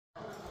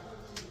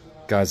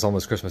Guys, it's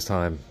almost Christmas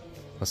time.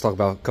 Let's talk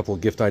about a couple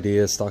of gift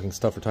ideas, stocking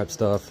stuffer type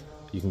stuff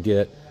you can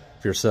get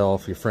for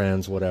yourself, your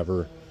friends,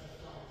 whatever.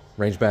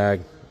 Range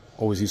bag,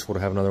 always useful to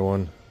have another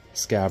one.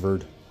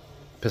 Scabbard,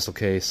 pistol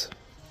case,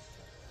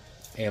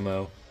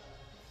 ammo.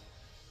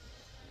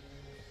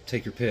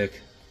 Take your pick.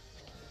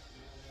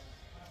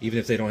 Even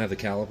if they don't have the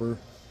caliber,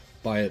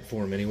 buy it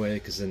for them anyway,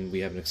 because then we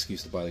have an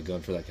excuse to buy the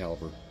gun for that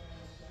caliber.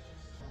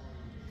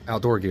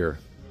 Outdoor gear,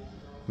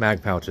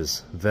 mag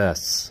pouches,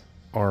 vests,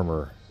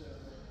 armor,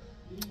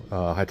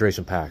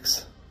 hydration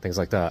packs, things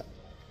like that.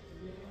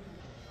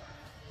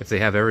 If they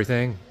have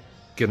everything,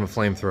 give them a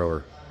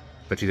flamethrower.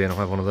 Bet you they don't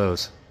have one of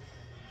those.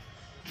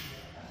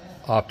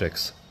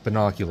 Optics,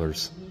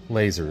 binoculars,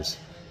 lasers,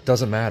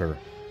 doesn't matter.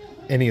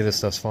 Any of this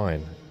stuff's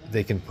fine.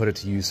 They can put it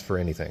to use for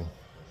anything.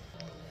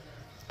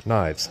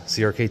 Knives,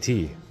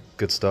 CRKT,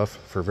 good stuff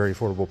for a very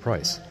affordable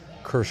price.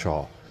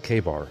 Kershaw,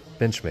 K-Bar,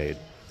 Benchmade,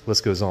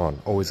 list goes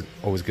on. Always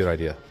good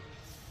idea.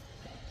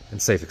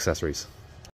 And safe accessories.